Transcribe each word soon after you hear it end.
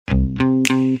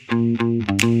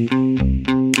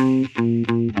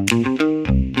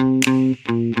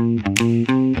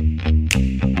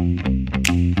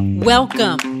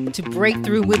Welcome to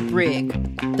Breakthrough with Brig,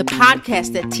 the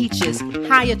podcast that teaches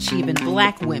high-achieving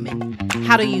Black women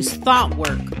how to use thought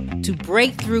work to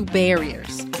break through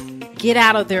barriers, get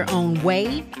out of their own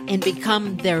way, and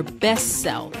become their best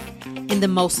self in the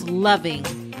most loving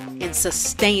and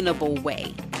sustainable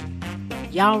way.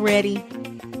 Y'all ready?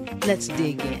 Let's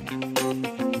dig in.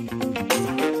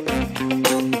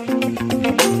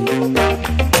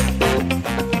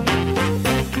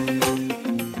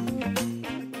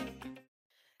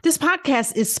 This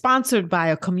podcast is sponsored by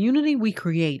a community we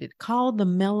created called the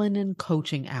Melanin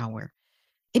Coaching Hour.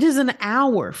 It is an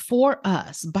hour for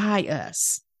us, by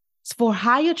us. It's for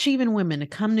high-achieving women to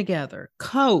come together,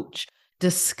 coach,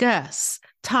 discuss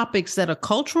topics that are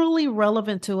culturally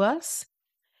relevant to us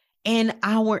and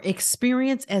our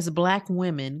experience as Black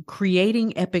women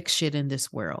creating epic shit in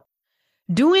this world.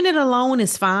 Doing it alone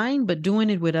is fine, but doing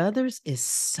it with others is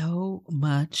so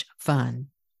much fun.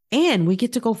 And we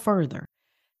get to go further.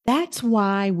 That's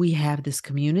why we have this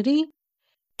community,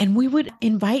 and we would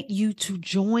invite you to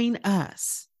join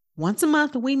us. Once a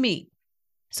month, we meet.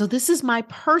 So this is my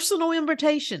personal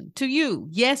invitation to you.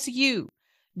 Yes, you.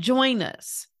 Join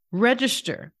us.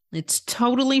 Register. It's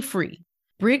totally free.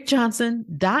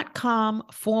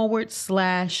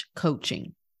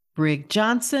 BrigJohnson.com/coaching.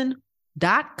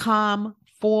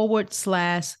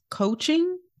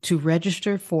 BrigJohnson.com/coaching to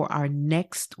register for our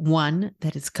next one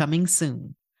that is coming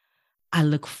soon. I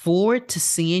look forward to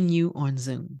seeing you on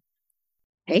Zoom.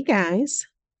 Hey guys,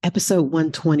 episode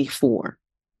 124.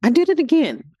 I did it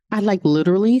again. I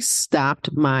literally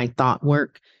stopped my thought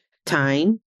work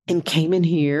time and came in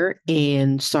here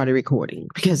and started recording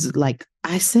because like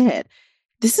I said,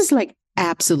 this is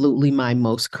absolutely my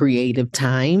most creative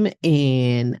time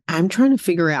and I'm trying to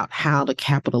figure out how to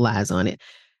capitalize on it.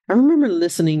 I remember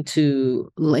listening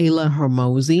to Layla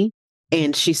Hormozi.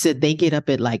 And she said they get up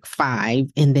at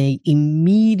 5 and they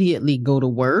immediately go to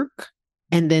work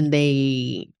and then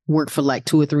they work for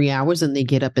 2 or 3 hours and they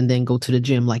get up and then go to the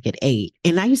gym at 8.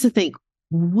 And I used to think,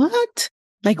 what?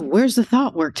 Where's the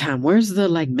thought work time? Where's the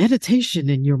meditation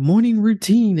and your morning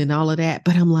routine and all of that?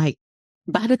 But I'm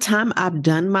by the time I've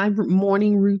done my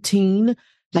morning routine,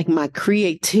 my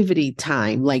creativity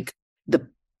time, the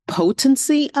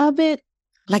potency of it,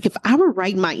 if I were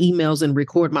writing my emails and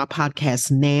record my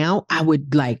podcast now, I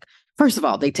would first of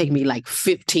all, they take me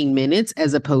 15 minutes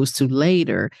as opposed to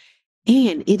later.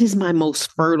 And it is my most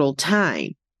fertile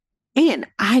time. And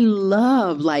I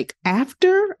love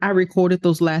after I recorded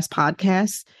those last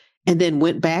podcasts and then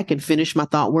went back and finished my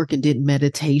thought work and did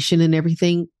meditation and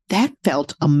everything, that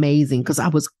felt amazing because I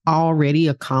was already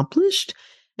accomplished.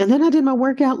 And then I did my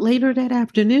workout later that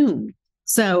afternoon.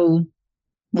 So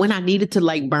when I needed to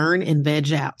burn and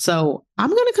veg out. So I'm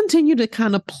going to continue to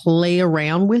kind of play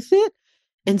around with it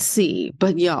and see.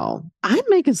 But y'all, I'm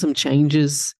making some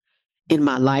changes in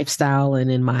my lifestyle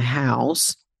and in my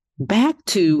house back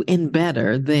to and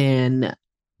better than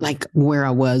where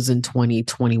I was in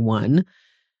 2021.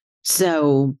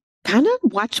 So kind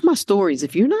of watch my stories.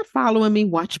 If you're not following me,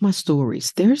 watch my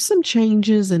stories. There's some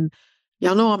changes and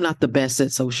y'all know I'm not the best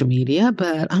at social media,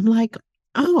 but I'm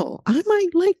oh, I might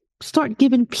start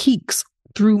giving peeks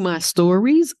through my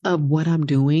stories of what I'm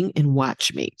doing and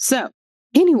watch me. So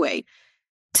anyway,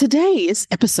 today is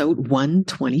episode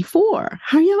 124.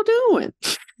 How y'all doing?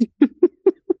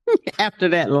 After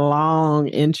that long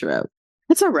intro.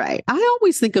 That's all right. I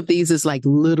always think of these as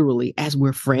literally as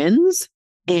we're friends.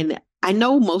 And I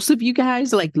know most of you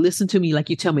guys listen to me, you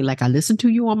tell me I listen to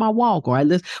you on my walk or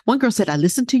one girl said, I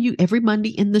listen to you every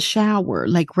Monday in the shower,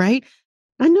 right?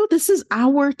 I know this is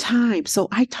our time. So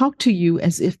I talk to you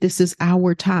as if this is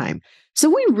our time. So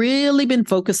we really been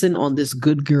focusing on this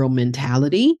good girl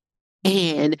mentality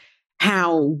and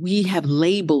how we have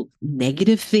labeled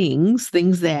negative things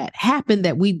that happen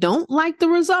that we don't like the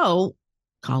result,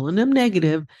 calling them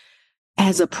negative,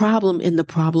 as a problem. And the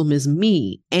problem is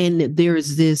me. And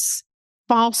there's this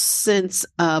false sense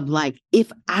of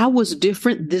if I was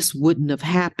different, this wouldn't have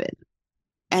happened.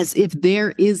 As if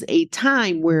there is a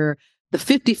time where the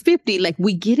 50-50,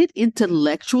 we get it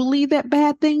intellectually that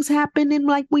bad things happen and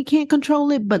we can't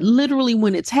control it. But literally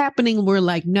when it's happening, we're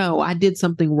no, I did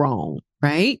something wrong,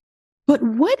 right? But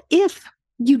what if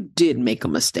you did make a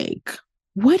mistake?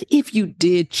 What if you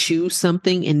did choose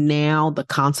something and now the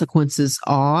consequences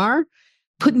are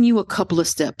putting you a couple of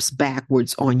steps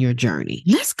backwards on your journey?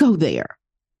 Let's go there,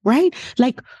 right?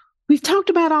 We've talked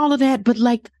about all of that, but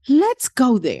let's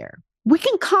go there. We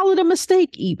can call it a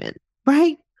mistake even,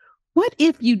 right? What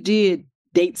if you did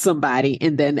date somebody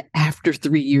and then after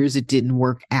 3 years it didn't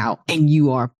work out and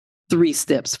you are 3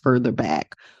 steps further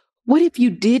back? What if you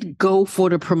did go for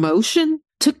the promotion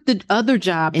took the other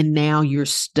job and now you're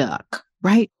stuck,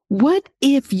 right? What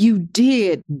if you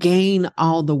did gain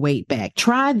all the weight back?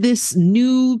 Try this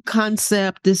new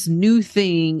concept, this new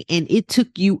thing, and it took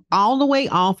you all the way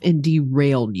off and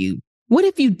derailed you. What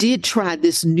if you did try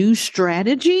this new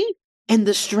strategy and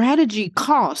the strategy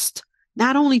cost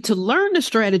not only to learn the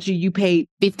strategy, you paid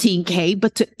 $15K,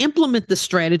 but to implement the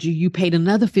strategy, you paid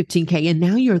another $15K, and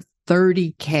now you're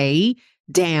 $30K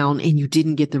down and you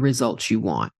didn't get the results you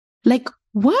want. Like,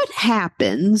 what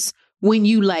happens when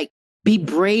you be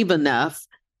brave enough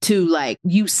to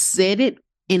you said it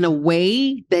in a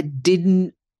way that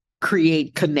didn't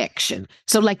create connection?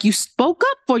 So you spoke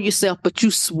up for yourself, but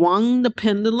you swung the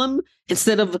pendulum.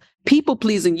 Instead of people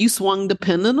pleasing, you swung the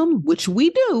pendulum, which we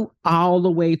do, all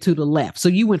the way to the left. So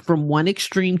you went from one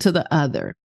extreme to the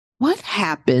other. What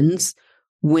happens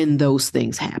when those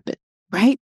things happen,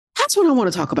 right? That's what I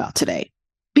want to talk about today.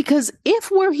 Because if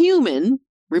we're human,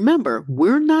 remember,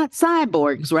 we're not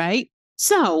cyborgs, right?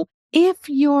 So if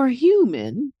you're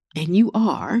human, and you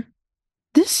are,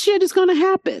 this shit is going to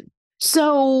happen.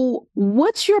 So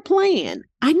what's your plan?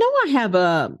 I know I have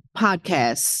a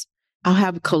podcast. I'll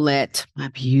have Colette, my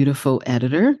beautiful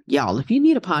editor. Y'all, if you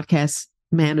need a podcast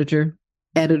manager,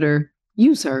 editor,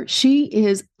 use her. She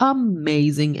is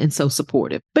amazing and so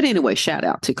supportive. But anyway, shout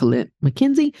out to Colette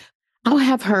McKenzie. I'll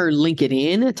have her link it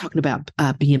in, talking about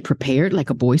being prepared, like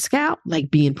a Boy Scout,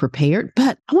 like being prepared.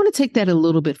 But I want to take that a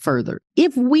little bit further.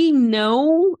 If we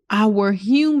know our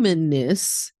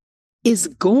humanness is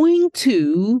going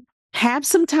to have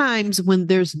some times when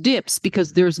there's dips,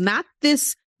 because there's not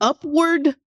this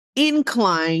upward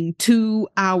incline to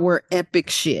our epic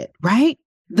shit, right?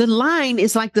 The line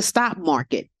is like the stock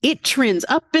market. It trends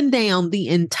up and down the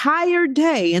entire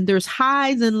day, and there's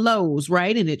highs and lows,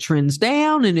 right? And it trends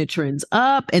down and it trends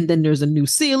up, and then there's a new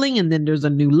ceiling and then there's a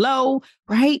new low,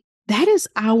 right? That is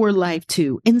our life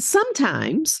too. And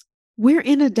sometimes we're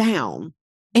in a down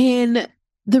and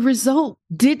the result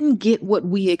didn't get what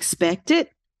we expected.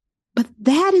 But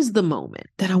that is the moment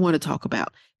that I want to talk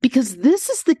about, because this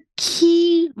is the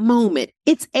key moment.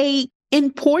 It's a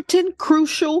important,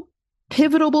 crucial,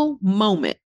 pivotal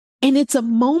moment. And it's a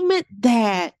moment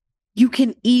that you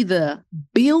can either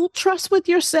build trust with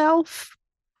yourself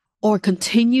or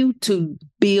continue to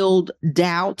build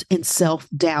doubt and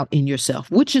self-doubt in yourself,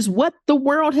 which is what the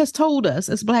world has told us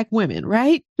as Black women,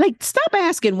 right? Stop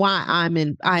asking why I'm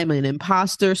an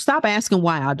imposter. Stop asking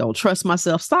why I don't trust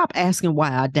myself. Stop asking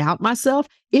why I doubt myself.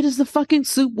 It is the fucking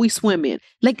soup we swim in.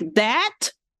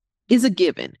 That is a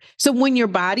given. So when your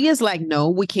body is like, no,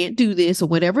 we can't do this or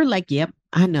whatever, yep,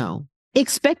 I know.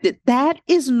 Expect it. That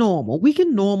is normal. We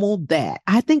can normal that.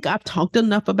 I think I've talked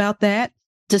enough about that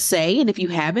to say, and if you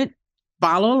haven't,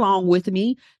 follow along with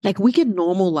me. We can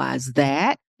normalize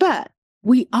that, but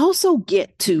we also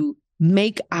get to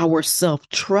make our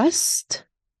self-trust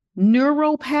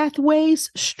neural pathways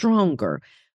stronger.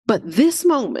 But this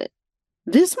moment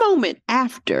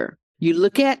after you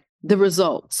look at the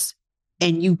results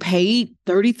and you paid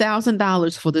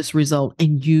 $30,000 for this result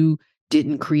and you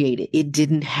didn't create it, it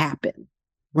didn't happen,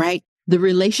 right? The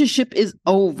relationship is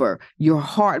over. You're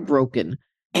heartbroken.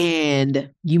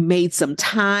 And you made some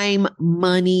time,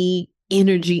 money,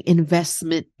 energy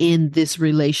investment in this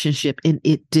relationship and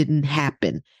it didn't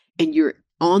happen. And you're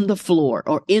on the floor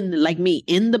or like me,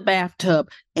 in the bathtub,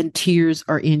 and tears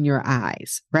are in your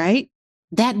eyes, right?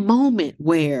 That moment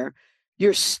where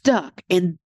you're stuck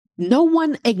and no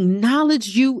one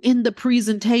acknowledged you in the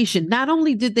presentation. Not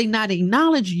only did they not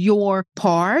acknowledge your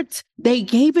part, they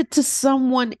gave it to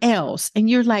someone else. And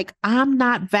you're like, I'm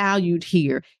not valued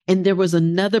here. And there was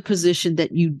another position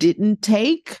that you didn't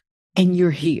take, and you're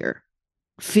here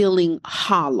feeling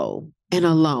hollow and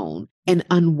alone and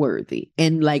unworthy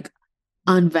and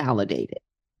unvalidated.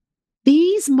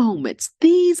 These moments,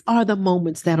 these are the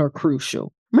moments that are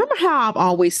crucial. Remember how I've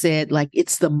always said,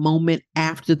 it's the moment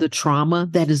after the trauma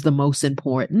that is the most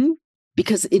important,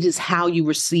 because it is how you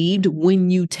received when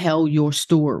you tell your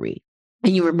story.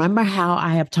 And you remember how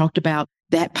I have talked about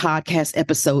that podcast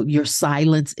episode, Your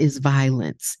Silence is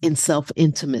Violence, in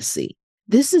self-intimacy.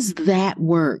 This is that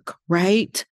work,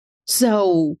 right?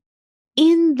 So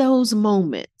in those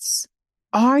moments,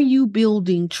 are you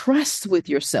building trust with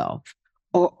yourself?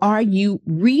 Or are you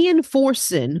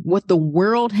reinforcing what the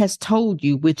world has told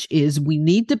you, which is we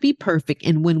need to be perfect,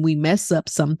 and when we mess up,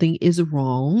 something is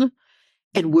wrong,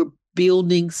 and we're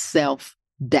building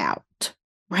self-doubt,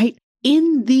 right?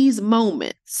 In these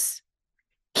moments,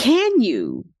 can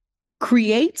you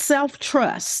create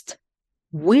self-trust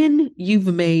when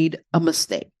you've made a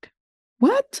mistake?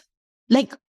 What?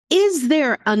 Is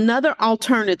there another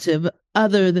alternative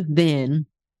other than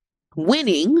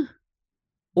winning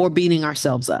or beating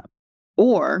ourselves up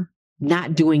or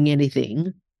not doing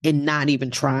anything and not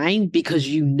even trying because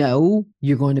you know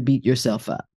you're going to beat yourself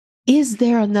up. Is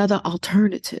there another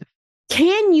alternative?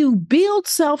 Can you build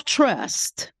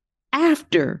self-trust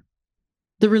after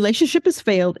the relationship has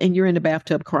failed and you're in the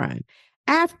bathtub crying?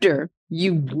 After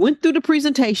you went through the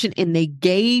presentation and they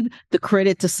gave the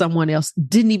credit to someone else,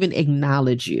 didn't even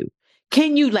acknowledge you.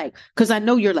 Can you because I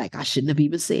know you're I shouldn't have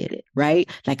even said it, right?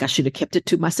 I should have kept it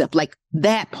to myself,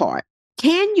 that part.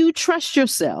 Can you trust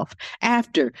yourself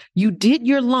after you did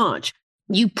your launch?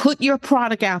 You put your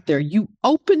product out there. You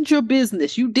opened your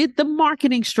business. You did the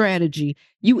marketing strategy.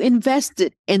 You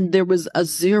invested and there was a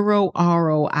 0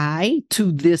 ROI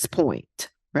to this point,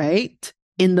 right?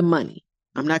 In the money.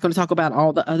 I'm not going to talk about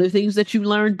all the other things that you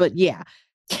learned, but yeah.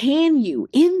 Can you,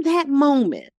 in that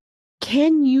moment,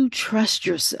 can you trust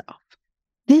yourself?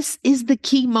 This is the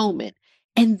key moment.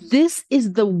 And this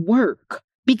is the work,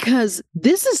 because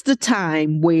this is the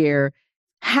time where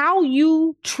how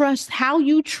you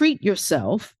treat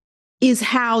yourself is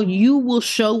how you will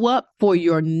show up for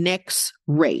your next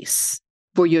race,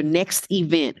 for your next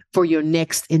event, for your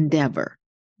next endeavor.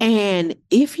 And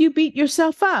if you beat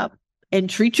yourself up and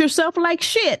treat yourself like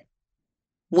shit,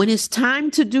 when it's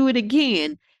time to do it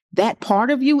again, that part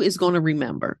of you is going to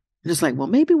remember. And it's well,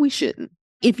 maybe we shouldn't.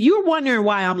 If you're wondering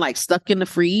why I'm stuck in the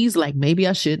freeze, maybe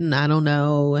I shouldn't, I don't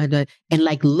know. And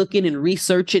looking and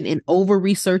researching and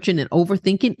over-researching and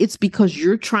overthinking, it's because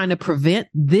you're trying to prevent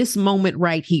this moment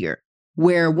right here,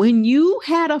 where when you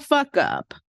had a fuck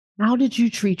up, how did you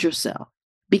treat yourself?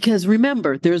 Because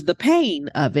remember, there's the pain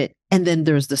of it and then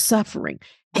there's the suffering.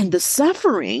 And the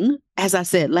suffering, as I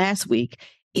said last week,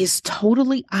 is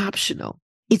totally optional.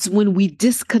 It's when we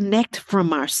disconnect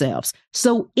from ourselves.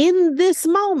 So in this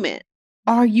moment,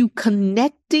 are you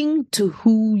connecting to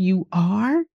who you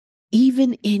are,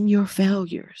 even in your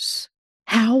failures?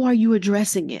 How are you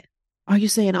addressing it? Are you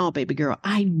saying, oh, baby girl,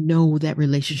 I know that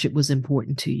relationship was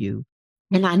important to you.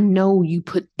 And I know you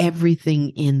put everything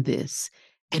in this.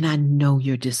 And I know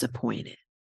you're disappointed.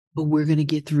 But we're going to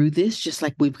get through this just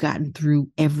like we've gotten through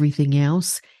everything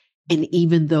else. And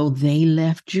even though they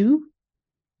left you,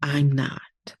 I'm not.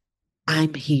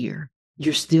 I'm here.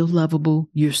 You're still lovable.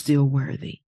 You're still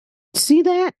worthy. See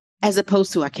that? As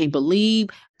opposed to, I can't believe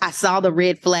I saw the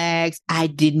red flags. I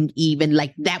didn't even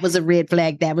that was a red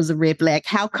flag. That was a red flag.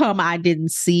 How come I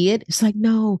didn't see it? It's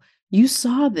no, you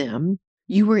saw them.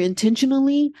 You were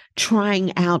intentionally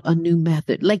trying out a new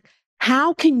method.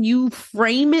 How can you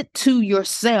frame it to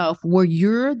yourself where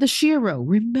you're the Shiro?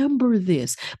 Remember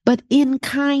this, but in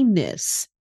kindness.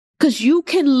 Because you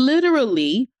can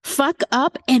literally fuck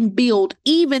up and build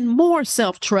even more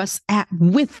self-trust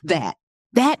with that.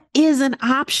 That is an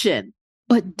option.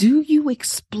 But do you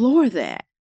explore that?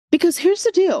 Because here's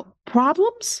the deal.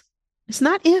 Problems, it's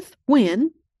not if,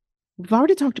 when. We've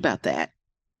already talked about that,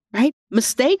 right?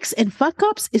 Mistakes and fuck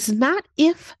ups is not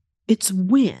if, it's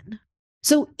when.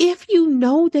 So if you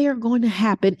know they are going to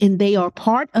happen and they are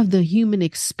part of the human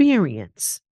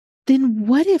experience, then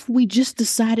what if we just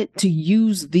decided to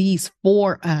use these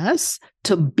for us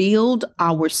to build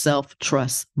our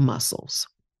self-trust muscles?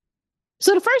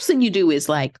 So the first thing you do is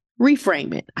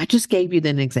reframe it. I just gave you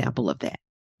an example of that.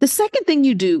 The second thing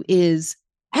you do is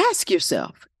ask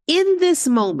yourself, in this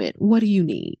moment, what do you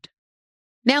need?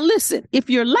 Now, listen,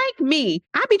 if you're like me,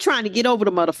 I be trying to get over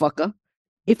the motherfucker.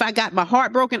 If I got my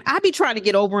heart broken, I be trying to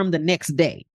get over him the next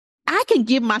day. I can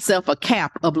give myself a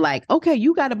cap of okay,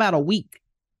 you got about a week.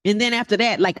 And then after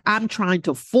that, I'm trying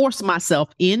to force myself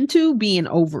into being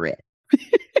over it.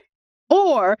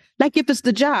 Or if it's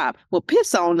the job, well,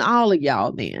 piss on all of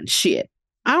y'all then. Shit.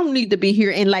 I don't need to be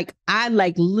here. And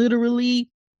I literally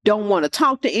don't want to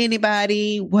talk to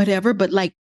anybody, whatever. But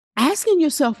asking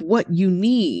yourself what you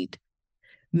need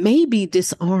may be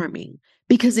disarming,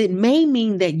 because it may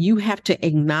mean that you have to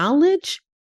acknowledge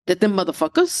that the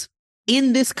motherfuckers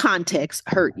in this context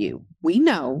hurt you. We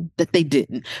know that they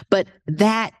didn't, but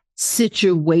that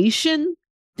situation,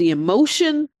 the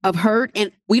emotion of hurt,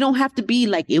 and we don't have to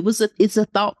be it's a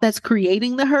thought that's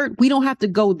creating the hurt. We don't have to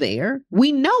go there.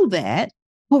 We know that.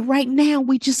 But right now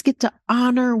we just get to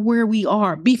honor where we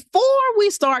are before we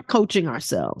start coaching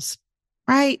ourselves,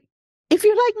 right? If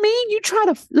you're like me, you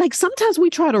try to sometimes we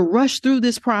try to rush through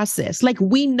this process.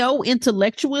 We know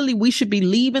intellectually we should be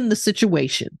leaving the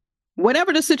situation,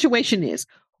 whatever the situation is.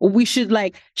 Or we should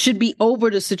be over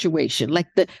the situation.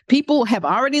 The people have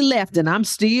already left and I'm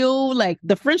still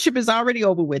the friendship is already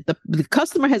over with. The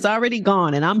customer has already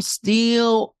gone and I'm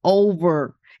still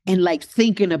over and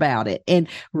thinking about it and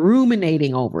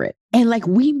ruminating over it. And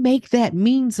we make that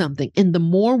mean something. And the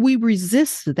more we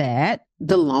resist that,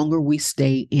 the longer we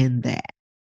stay in that.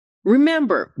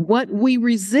 Remember, what we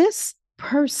resist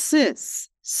persists.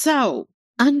 So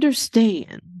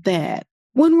understand that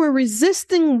when we're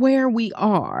resisting where we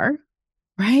are,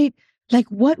 right? Like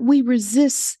what we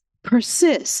resist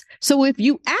persists. So if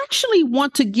you actually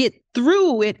want to get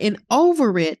through it and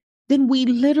over it, then we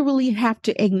literally have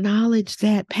to acknowledge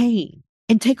that pain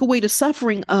and take away the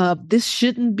suffering of this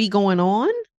shouldn't be going on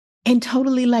and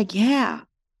totally like, yeah,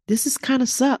 this is kind of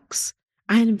sucks.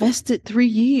 I invested 3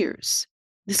 years.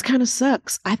 This kind of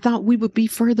sucks. I thought we would be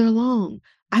further along.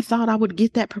 I thought I would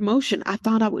get that promotion. I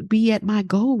thought I would be at my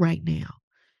goal right now.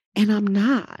 And I'm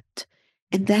not.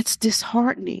 And that's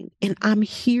disheartening. And I'm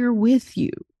here with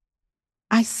you.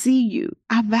 I see you.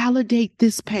 I validate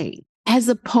this pain as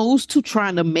opposed to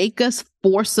trying to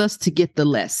force us to get the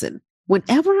lesson.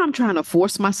 Whenever I'm trying to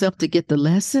force myself to get the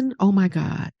lesson, oh my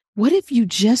God, what if you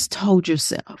just told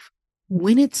yourself,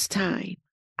 when it's time,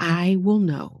 I will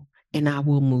know and I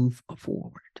will move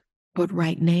forward. But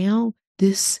right now,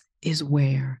 this is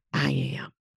where I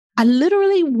am. I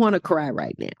literally want to cry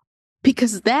right now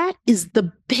because that is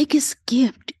the biggest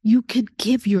gift you could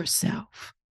give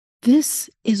yourself. This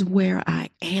is where I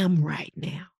am right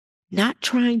now. Not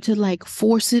trying to like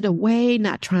force it away,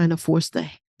 not trying to force the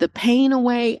pain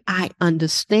away. I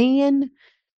understand,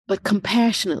 but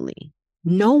compassionately,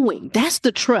 knowing that's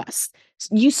the trust.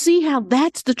 You see how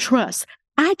that's the trust.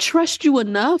 I trust you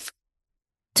enough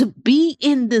to be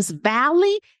in this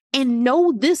valley and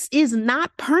know this is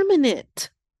not permanent.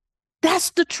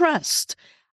 That's the trust.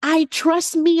 I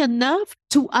trust me enough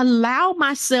to allow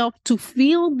myself to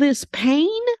feel this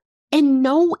pain and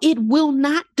know it will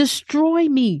not destroy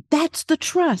me. That's the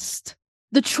trust.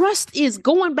 The trust is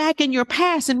going back in your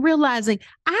past and realizing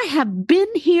I have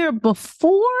been here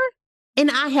before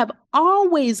and I have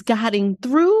always gotten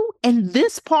through, and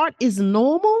this part is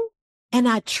normal. And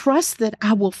I trust that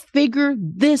I will figure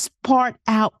this part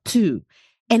out too.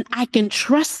 And I can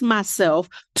trust myself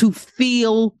to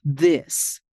feel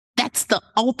this. That's the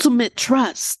ultimate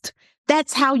trust.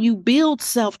 That's how you build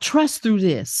self-trust through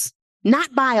this.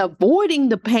 Not by avoiding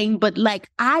the pain, but like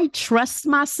I trust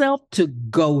myself to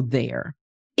go there.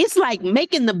 It's like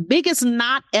making the biggest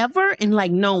knot ever and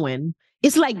like knowing.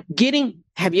 It's like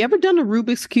have you ever done a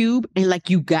Rubik's Cube and like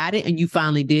you got it and you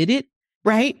finally did it?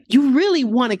 Right? You really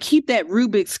want to keep that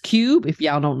Rubik's Cube. If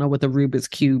y'all don't know what the Rubik's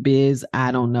Cube is,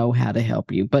 I don't know how to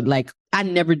help you. But like, I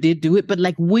never did do it. But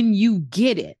like when you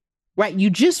get it, right, you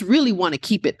just really want to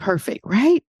keep it perfect,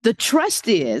 right? The trust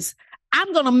is,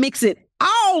 I'm going to mix it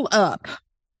all up,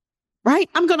 right?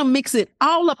 I'm going to mix it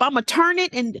all up. I'm going to turn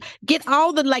it and get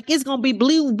all the, like, it's going to be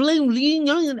blue,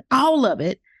 all of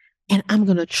it. And I'm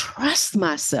going to trust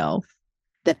myself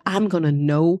that I'm going to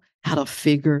know how to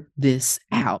figure this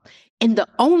out. And the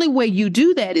only way you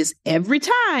do that is every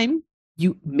time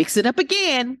you mix it up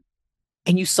again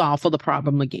and you solve for the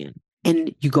problem again.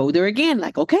 And you go there again,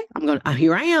 like, okay,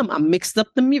 here I am. I mixed up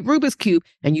the Rubik's Cube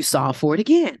and you solve for it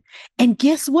again. And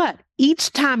guess what?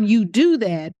 Each time you do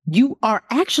that, you are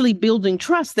actually building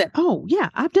trust that, oh yeah,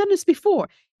 I've done this before.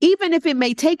 Even if it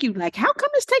may take you like, how come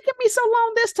it's taking me so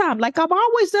long this time? Like I've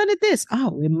always done it this.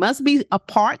 Oh, it must be a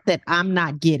part that I'm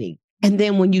not getting. And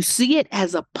then when you see it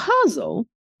as a puzzle,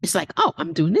 it's like, oh,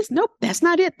 I'm doing this. Nope, that's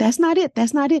not it. That's not it.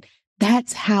 That's not it.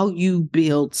 That's how you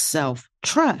build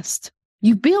self-trust.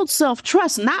 You build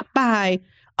self-trust not by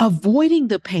avoiding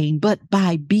the pain, but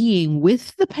by being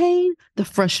with the pain, the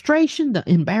frustration, the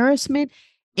embarrassment,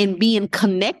 and being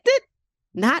connected,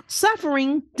 not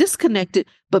suffering, disconnected,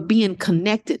 but being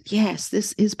connected. Yes,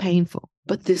 this is painful,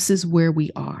 but this is where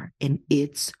we are, and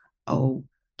it's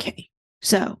okay.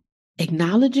 So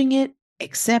acknowledging it,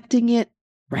 accepting it,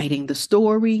 writing the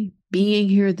story, being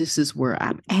here, this is where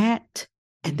I'm at,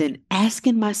 and then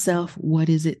asking myself, what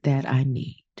is it that I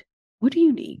need? What do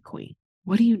you need, Queen?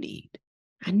 What do you need?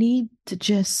 I need to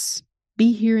just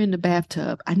be here in the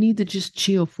bathtub. I need to just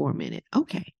chill for a minute.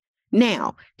 Okay.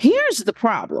 Now, here's the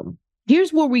problem.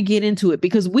 Here's where we get into it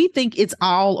because we think it's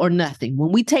all or nothing.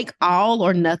 When we take all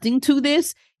or nothing to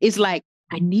this, it's like,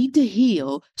 I need to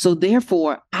heal. So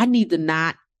therefore, I need to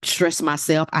not stress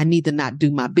myself. I need to not do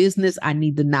my business. I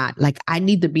need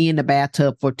to be in the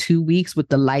bathtub for 2 weeks with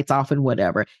the lights off and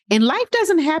whatever. And life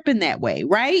doesn't happen that way,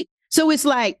 right? So it's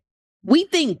like, we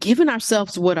think giving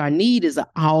ourselves what our need is an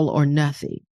all or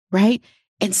nothing, right?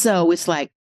 And so it's like,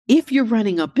 if you're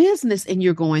running a business and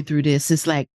you're going through this, it's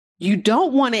like, you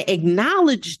don't want to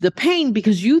acknowledge the pain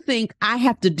because you think I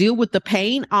have to deal with the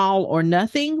pain all or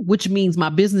nothing, which means my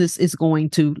business is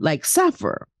going to like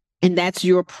suffer. And that's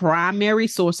your primary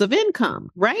source of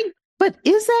income, right? But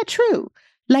is that true?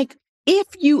 Like, if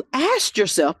you asked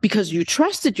yourself, because you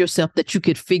trusted yourself that you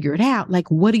could figure it out, like,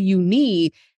 what do you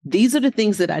need? these are the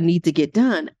things that I need to get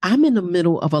done. I'm in the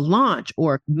middle of a launch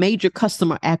or major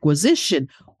customer acquisition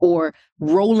or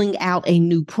rolling out a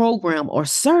new program or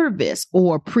service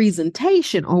or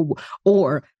presentation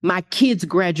or my kid's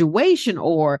graduation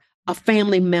or a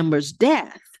family member's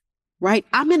death, right?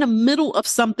 I'm in the middle of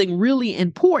something really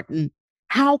important.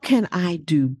 How can I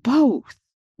do both?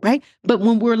 Right. But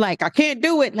when we're like, I can't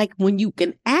do it, like when you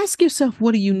can ask yourself,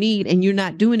 what do you need? And you're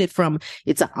not doing it from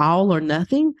it's an all or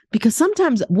nothing, because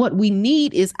sometimes what we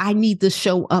need is I need to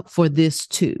show up for this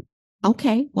too.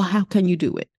 OK, well, how can you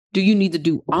do it? Do you need to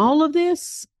do all of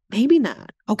this? Maybe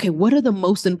not. OK, what are the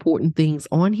most important things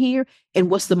on here?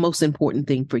 And what's the most important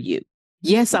thing for you?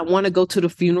 Yes, I want to go to the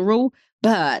funeral,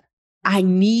 but I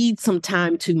need some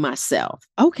time to myself.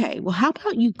 OK, well, how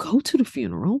about you go to the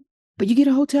funeral? But you get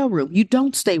a hotel room. You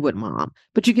don't stay with mom,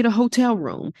 but you get a hotel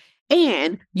room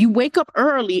and you wake up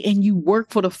early and you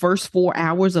work for the first 4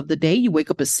 hours of the day. You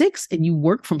wake up at 6 and you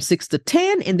work from 6 to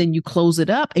 10 and then you close it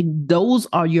up. And those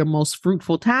are your most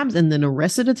fruitful times. And then the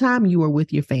rest of the time you are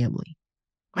with your family,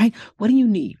 right? What do you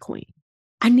need, Queen?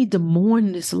 I need to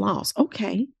mourn this loss.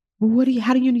 Okay. Well,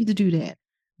 how do you need to do that?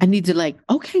 I need to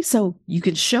okay, so you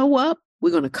can show up. We're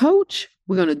going to coach.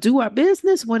 We're going to do our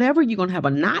business, whatever. You're going to have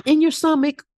a knot in your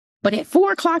stomach. But at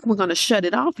 4 o'clock, we're going to shut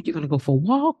it off. You're going to go for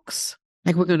walks.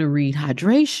 Like we're going to read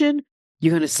hydration.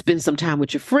 You're going to spend some time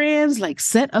with your friends, like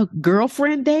set a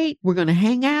girlfriend date. We're going to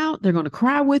hang out. They're going to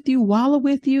cry with you, wallow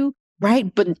with you,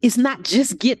 right? But it's not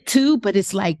just get to, but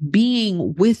it's like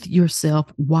being with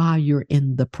yourself while you're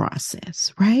in the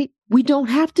process, right? We don't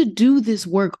have to do this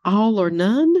work all or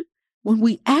none. When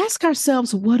we ask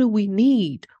ourselves, what do we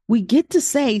need? We get to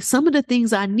say some of the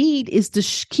things I need is to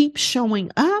keep showing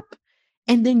up.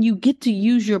 And then you get to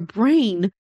use your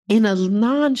brain in a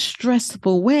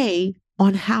non-stressful way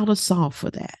on how to solve for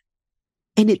that.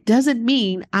 And it doesn't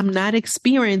mean I'm not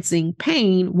experiencing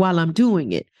pain while I'm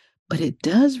doing it, but it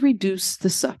does reduce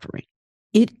the suffering.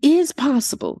 It is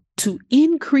possible to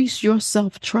increase your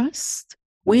self-trust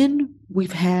when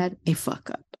we've had a fuck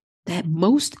up. That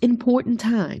most important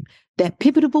time, that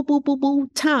pivotal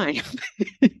time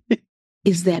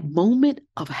is that moment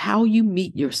of how you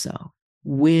meet yourself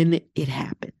when it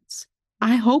happens.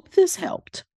 I hope this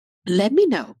helped. Let me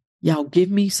know. Y'all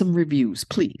give me some reviews,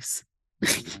 please.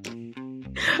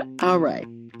 All right.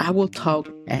 I will talk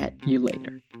at you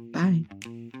later. Bye.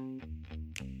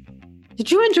 Did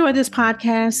you enjoy this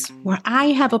podcast where I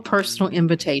have a personal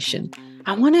invitation?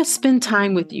 I want to spend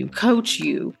time with you, coach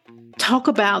you, talk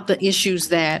about the issues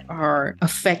that are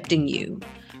affecting you.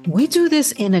 We do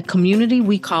this in a community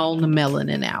we call the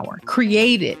Melanin Hour,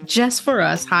 created just for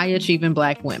us high-achieving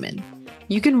Black women.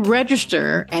 You can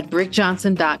register at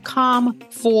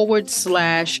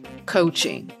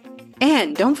brickjohnson.com/coaching.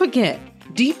 And don't forget,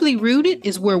 Deeply Rooted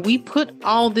is where we put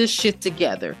all this shit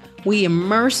together. We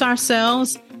immerse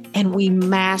ourselves and we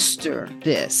master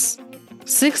this.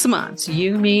 6 months,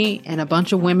 you, me, and a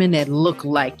bunch of women that look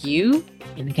like you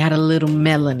and got a little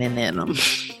melanin in them.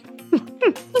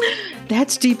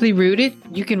 That's Deeply Rooted.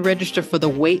 You can register for the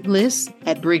wait list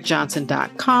at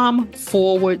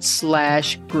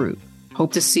brickjohnson.com/group.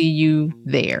 Hope to see you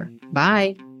there.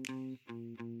 Bye.